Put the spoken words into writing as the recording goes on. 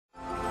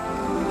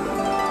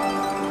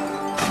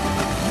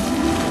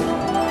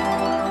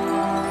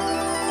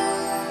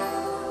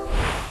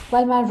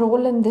Well, my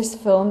role in this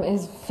film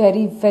is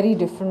very, very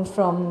different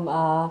from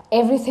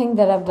everything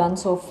that I've done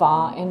so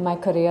far in my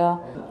career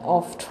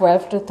of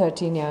 12 to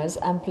 13 years.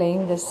 I'm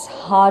playing this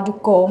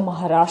hardcore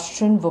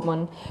Maharashtrian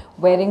woman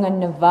wearing a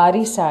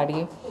Navari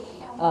sari,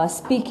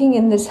 speaking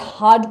in this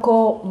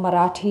hardcore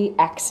Marathi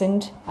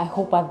accent. I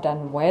hope I've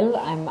done well.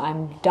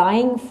 I'm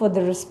dying for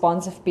the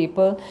response of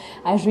people.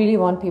 I really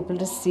want people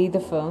to see the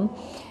film.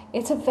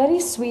 It's a very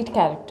sweet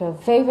character,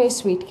 very, very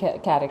sweet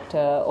character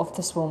of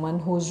this woman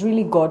who's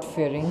really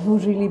God-fearing, who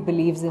really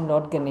believes in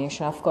Lord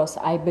Ganesha. Of course,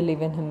 I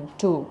believe in him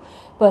too,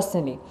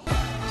 personally.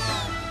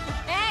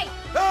 Hey!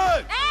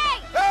 Hey!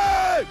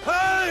 Hey!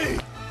 Hey!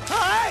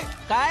 Hey!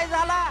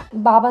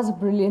 Baba's a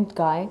brilliant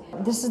guy.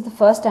 This is the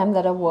first time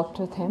that I've worked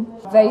with him.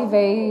 Very,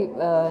 very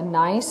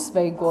nice,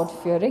 very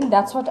God-fearing.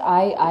 That's what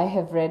I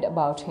have read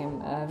about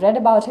him. Read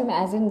about him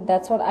as in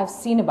that's what I've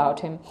seen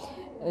about him.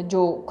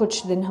 जो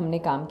कुछ दिन हमने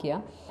काम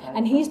किया.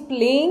 And he's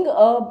playing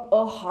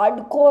a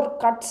hardcore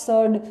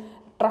cut-surd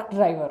truck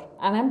driver.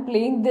 And I'm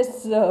playing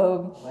this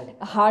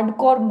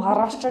hardcore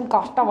Maharashtrian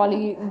kasta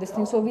wali this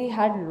thing. So we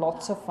had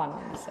lots of fun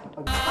on the set.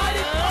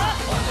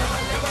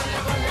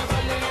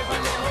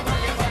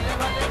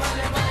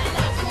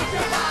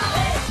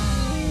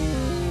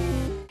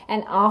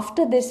 And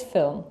after this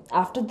film,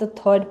 after the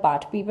third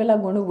part, people are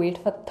going to wait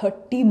for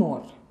 30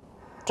 more.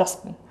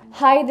 Trust me.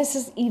 Hi, this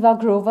is Eva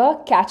Grover.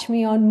 Catch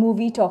me on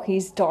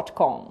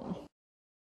movietalkies.com.